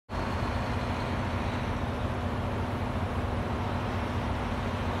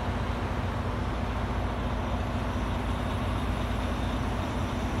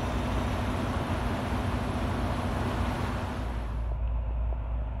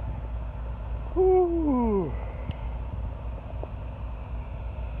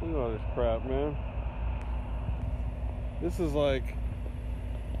all this crap, man. This is like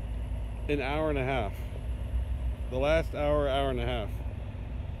an hour and a half. The last hour, hour and a half.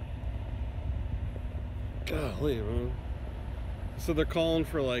 Golly, man. So they're calling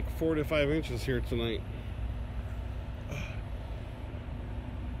for like 4 to 5 inches here tonight.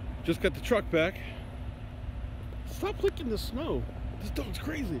 Just got the truck back. Stop clicking the snow. This dog's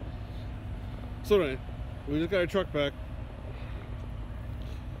crazy. So anyway, we just got our truck back.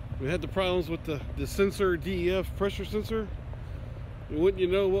 We had the problems with the sensor, DEF pressure sensor. And wouldn't you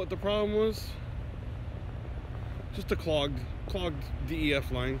know what the problem was? Just a clogged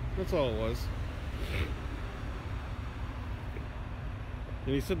DEF line. That's all it was.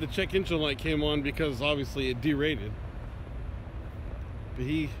 And he said the check engine light came on because obviously it derated. But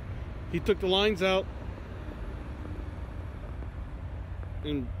he took the lines out,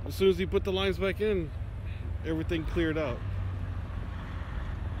 and as soon as he put the lines back in, everything cleared out.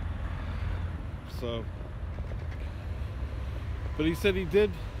 So, but he said he did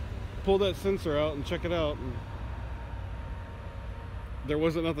pull that sensor out and check it out, and there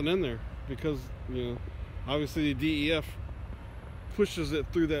wasn't nothing in there because, you know, obviously the DEF pushes it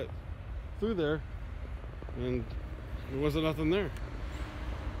through there, and there wasn't nothing there.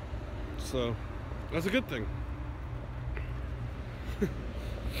 So that's a good thing.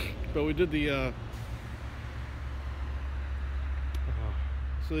 But we did the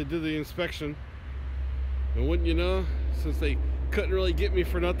so they did the inspection, and wouldn't you know, since they couldn't really get me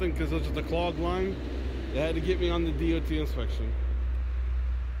for nothing because it was just a clogged line, they had to get me on the DOT inspection,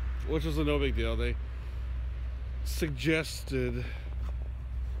 which was a no big deal. They suggested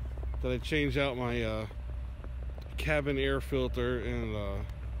that I change out my cabin air filter and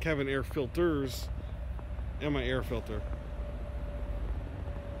cabin air filters and my air filter.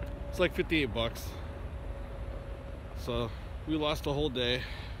 It's like 58 bucks. So we lost a whole day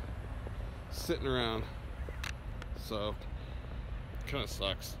sitting around. So kind of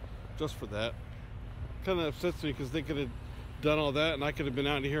sucks just for that. Kind of upsets me because they could have done all that and I could have been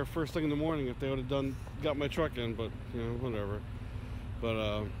out of here first thing in the morning if they would have got my truck in, but you know, whatever.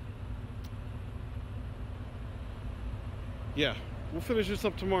 But yeah, we'll finish this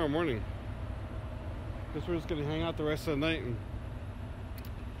up tomorrow morning. Guess we're just gonna hang out the rest of the night and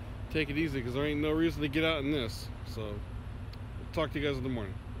take it easy because there ain't no reason to get out in this. So we'll talk to you guys in the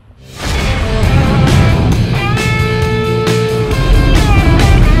morning.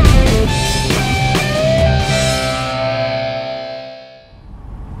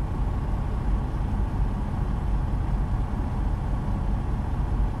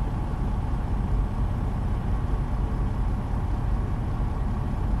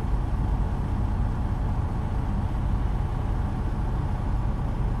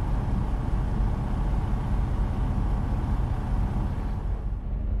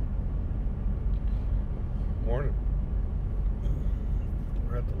 Morning.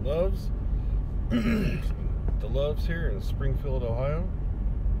 We're at the Loves. The Loves here in Springfield, Ohio.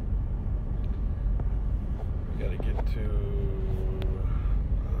 We gotta get to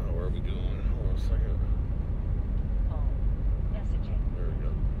where are we going? Hold on a second. Messaging. There we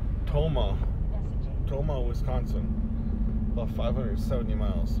go. Toma. Messaging. Toma, Wisconsin. About 570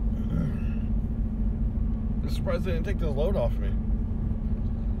 miles. I'm surprised they didn't take this load off me.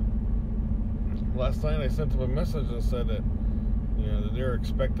 Last night I sent them a message and said that, you know, that they're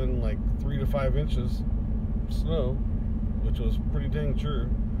expecting like 3 to 5 inches of snow, which was pretty dang true.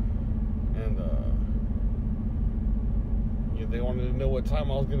 And you know, they wanted to know what time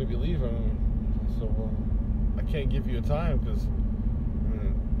I was going to be leaving. So I can't give you a time because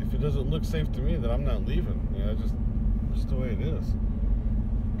if it doesn't look safe to me, then I'm not leaving. You know, just the way it is.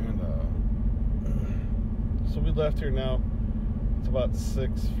 And so we left here now. It's about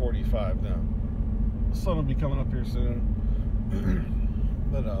 6:45 now. The sun will be coming up here soon.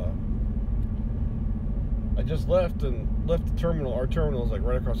 But I just left the terminal. Our terminal is like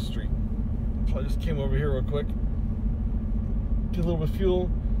right across the street. So I just came over here real quick, get a little bit of fuel,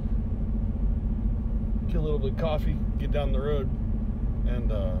 get a little bit of coffee, get down the road,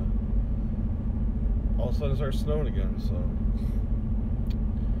 and all of a sudden it started snowing again. So,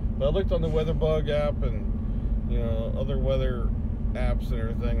 but I looked on the WeatherBug app and, you know, other weather apps and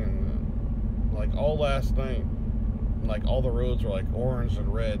everything, and like all last night, like all the roads were like orange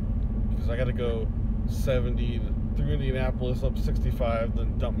and red because I got to go 70 through Indianapolis up 65,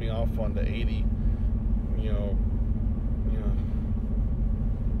 then dump me off onto 80. You know.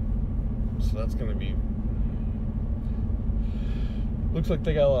 So that's gonna be. Looks like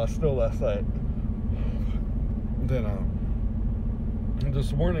they got a lot of snow last night. Then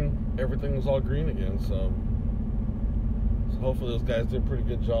this morning everything was all green again. So hopefully those guys did a pretty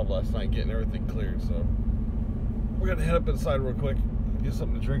good job last night getting everything cleared. So we're gonna head up inside real quick, get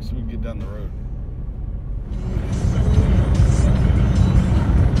something to drink so we can get down the road.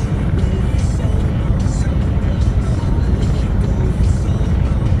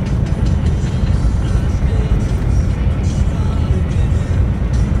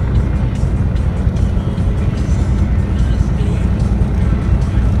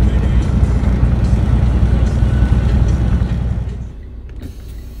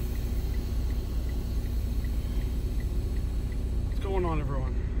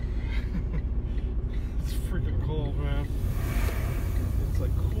 Everyone, it's freaking cold, man. It's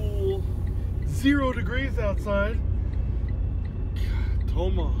like cool 0 degrees outside.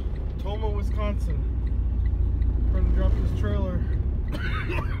 Toma, Wisconsin. Trying to drop this trailer.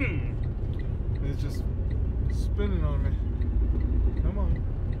 It's just spinning on me. Come on,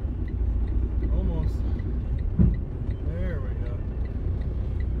 almost. There we go.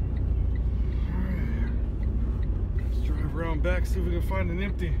 Drive around back, see if we can find an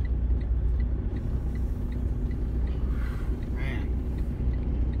empty. Man.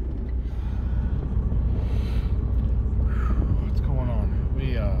 What's going on?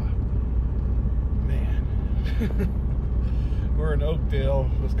 Man. We're in Oakdale,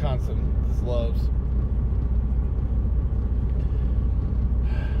 Wisconsin. This is Love's.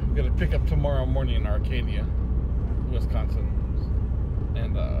 We got to pick up tomorrow morning in Arcadia, Wisconsin.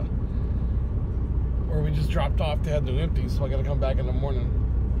 And, where we just dropped off, they had no empty, so I gotta come back in the morning.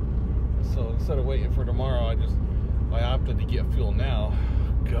 So instead of waiting for tomorrow, I opted to get fuel now.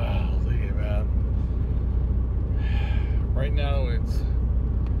 Golly, man. Right now it's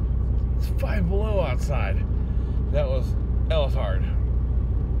 5 below outside. That was hard.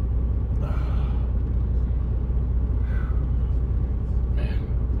 Man,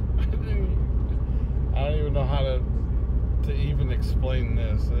 I don't even know how to even explain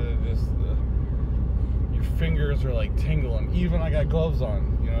this. Your fingers are like tingling. Even I got gloves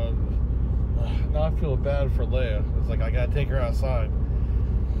on, you know. Now I feel bad for Leia. It's like I gotta take her outside.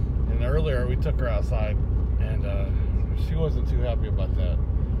 And earlier we took her outside, and she wasn't too happy about that.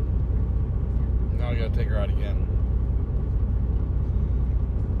 Now I gotta take her out again.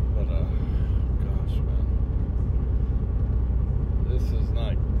 But gosh,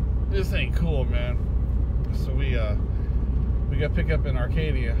 man, this ain't cool, man. So we got to pick up in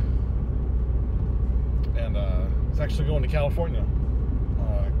Arcadia. And it's actually going to California.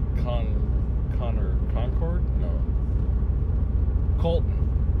 Concord? No.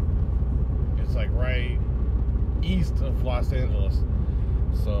 Colton. It's like right east of Los Angeles.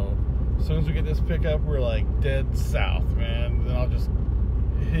 So as soon as we get this pickup, we're like dead south, man. Then I'll just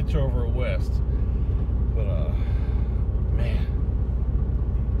hitch over west. But man,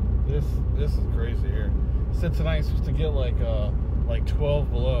 this is crazy here. It said tonight's supposed to get like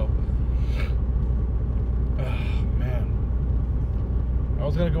 12 below. Oh, man. I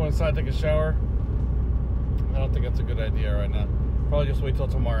was gonna go inside, take a shower. I don't think that's a good idea right now. Probably just wait till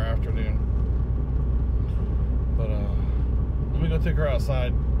tomorrow afternoon. But let me go take her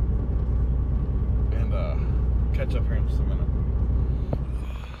outside and catch up here in just a minute.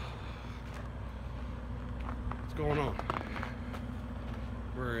 What's going on?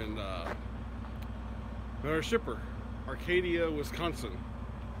 We're in another shipper, Arcadia, Wisconsin.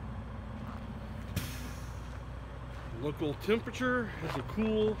 Local temperature is a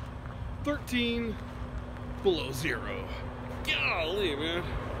cool 13 below 0. Golly, man.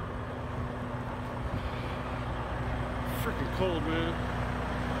 Freaking cold, man. I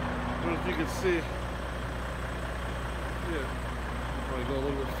don't know if you can see. Yeah. Probably go a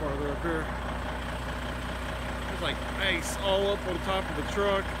little bit farther up here. There's like ice all up on top of the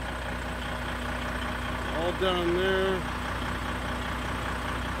truck. All down there.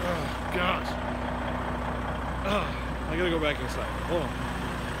 Oh, gosh. Oh. I gotta go back inside. Hold on.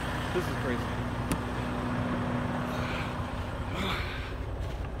 This is crazy.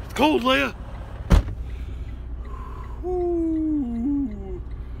 It's cold, Leia. Ooh.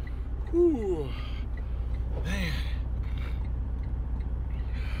 Ooh. Man.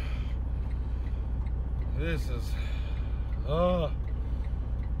 This is,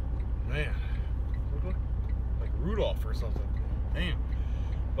 man. Look like Rudolph or something. Man.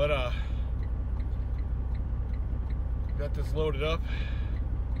 But, got this loaded up.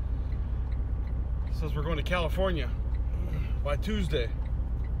 It says we're going to California by Tuesday.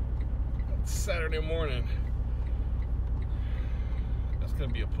 It's Saturday morning. That's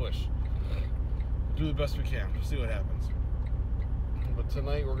gonna be a push. Do the best we can. We'll see what happens. But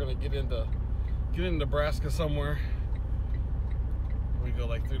tonight we're gonna get into Nebraska somewhere. We go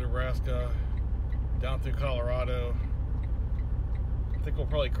like through Nebraska, down through Colorado, I think we'll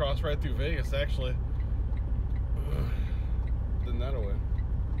probably cross right through Vegas, actually. Then that away.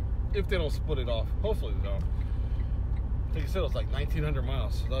 If they don't split it off. Hopefully they don't. I think you said it was like 1,900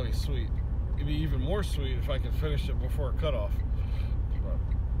 miles, so that'd be sweet. It'd be even more sweet if I could finish it before cutoff.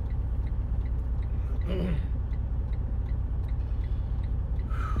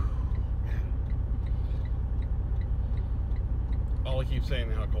 But all I keep saying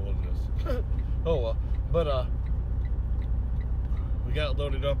is how cold it is. Oh well. But we got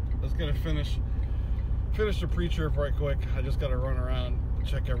loaded up. Let's gonna finish the pre-trip right quick. I just gotta run around and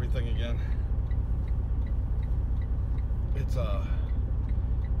check everything again. It's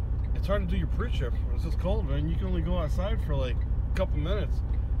hard to do your pre-trip when it's this cold, man. You can only go outside for like a couple minutes.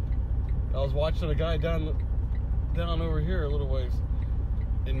 I was watching a guy down over here a little ways,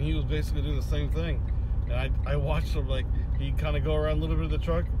 and he was basically doing the same thing. And I watched him, like, he'd kind of go around a little bit of the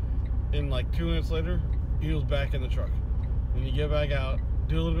truck, and like 2 minutes later, he was back in the truck. When you get back out,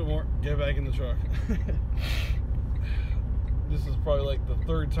 do a little bit more, get back in the truck. This is probably like the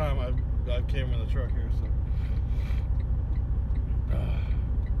 3rd time I've came in the truck here, so.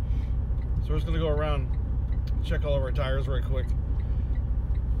 So we're just gonna go around, check all of our tires right quick.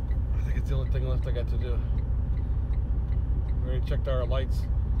 I think it's the only thing left I got to do. We already checked our lights.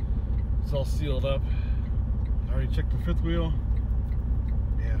 It's all sealed up. I already checked the 5th wheel.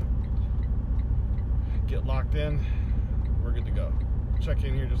 Yeah. Get locked in. We're good to go. Check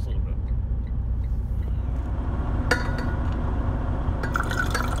in here just a little bit.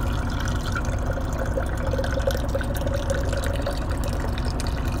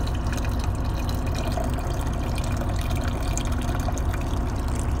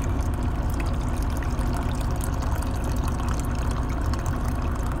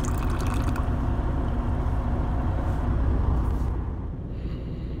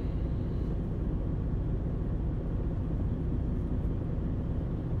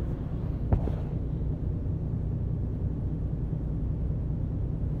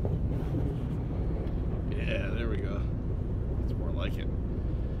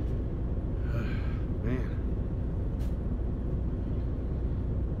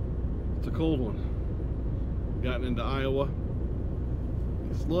 It's a cold one. Gotten into Iowa.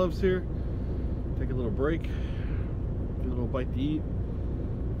 These loves here. Take a little break. Get a little bite to eat.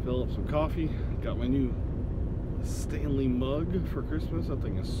 Fill up some coffee. Got my new Stanley mug for Christmas. That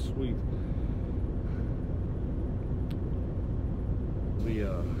thing is sweet. We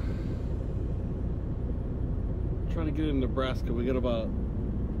trying to get in Nebraska. We got about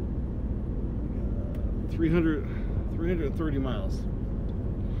 330 miles.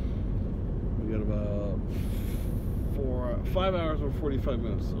 We got about 5 hours and 45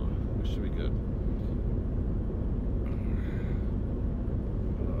 minutes, so we should be good.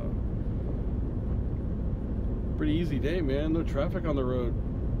 Pretty easy day, man. No traffic on the road.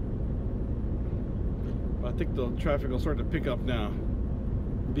 I think the traffic will start to pick up now.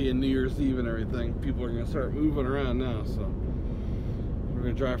 Being New Year's Eve and everything, people are going to start moving around now, so we're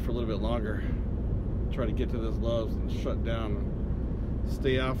going to drive for a little bit longer. Try to get to this Love's and shut down and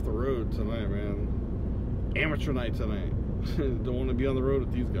stay off the road tonight, man. Amateur night tonight. Don't want to be on the road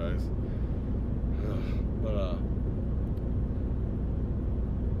with these guys. But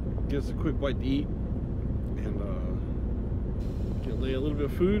get us a quick bite to eat and lay a little bit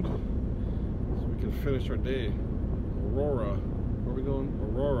of food so we can finish our day. Aurora. Where are we going?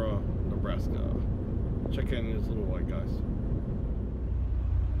 Aurora, Nebraska. Check in these little white guys.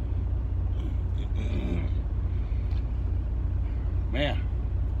 Man,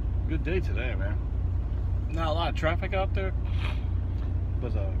 good day today, man. Not a lot of traffic out there,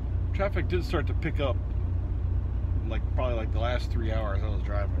 but traffic did start to pick up probably like the last 3 hours I was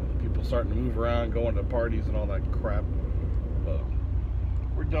driving. People starting to move around, going to parties and all that crap. But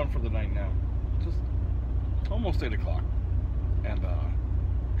we're done for the night now. Just almost 8 o'clock. And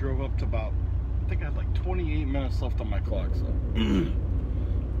drove up to about, I think I had like 28 minutes left on my clock, so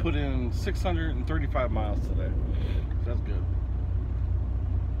put in 635 miles today. So that's good.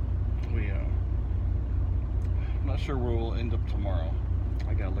 I'm not sure where we'll end up tomorrow.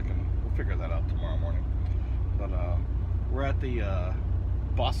 I gotta look and we'll figure that out tomorrow morning. But we're at the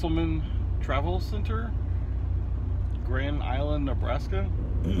Bosselman Travel Center, Grand Island, Nebraska.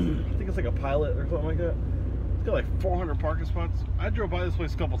 I think it's like a pilot or something like that. It's got like 400 parking spots. I drove by this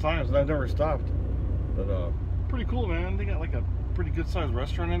place a couple times and I've never stopped. But pretty cool, man. They got like a pretty good sized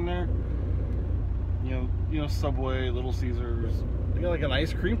restaurant in there. You know, Subway, Little Caesars. They got like an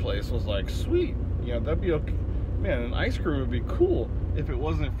ice cream place. I was like, sweet. You know, that'd be okay. Man, an ice cream would be cool if it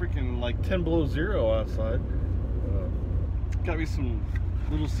wasn't freaking like 10 below zero outside. Got me some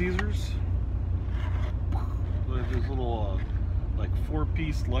Little Caesars. There's little like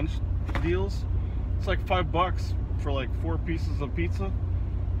 4-piece lunch deals. It's like $5 for like 4 pieces of pizza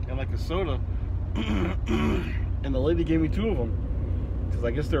and like a soda. And the lady gave me 2 of them because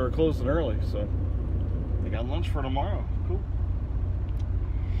I guess they were closing early, so they got lunch for tomorrow. Cool.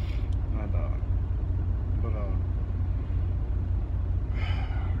 And, we're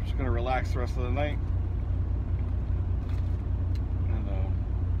just gonna relax the rest of the night. And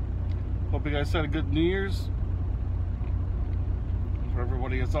hope you guys had a good New Year's. For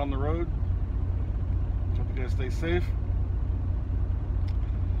everybody that's on the road, hope you guys stay safe.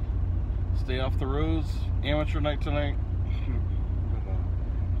 Stay off the roads. Amateur night tonight.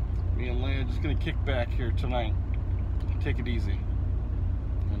 But, me and Leia just gonna kick back here tonight. Take it easy.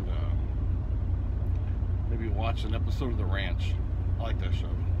 And maybe watch an episode of The Ranch. I like that show.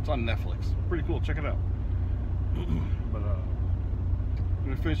 It's on Netflix. Pretty cool. Check it out. But I'm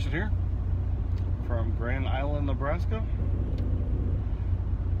gonna finish it here from Grand Island, Nebraska.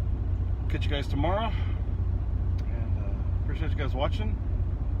 Catch you guys tomorrow. And appreciate you guys watching.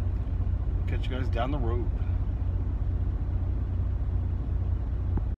 Catch you guys down the road.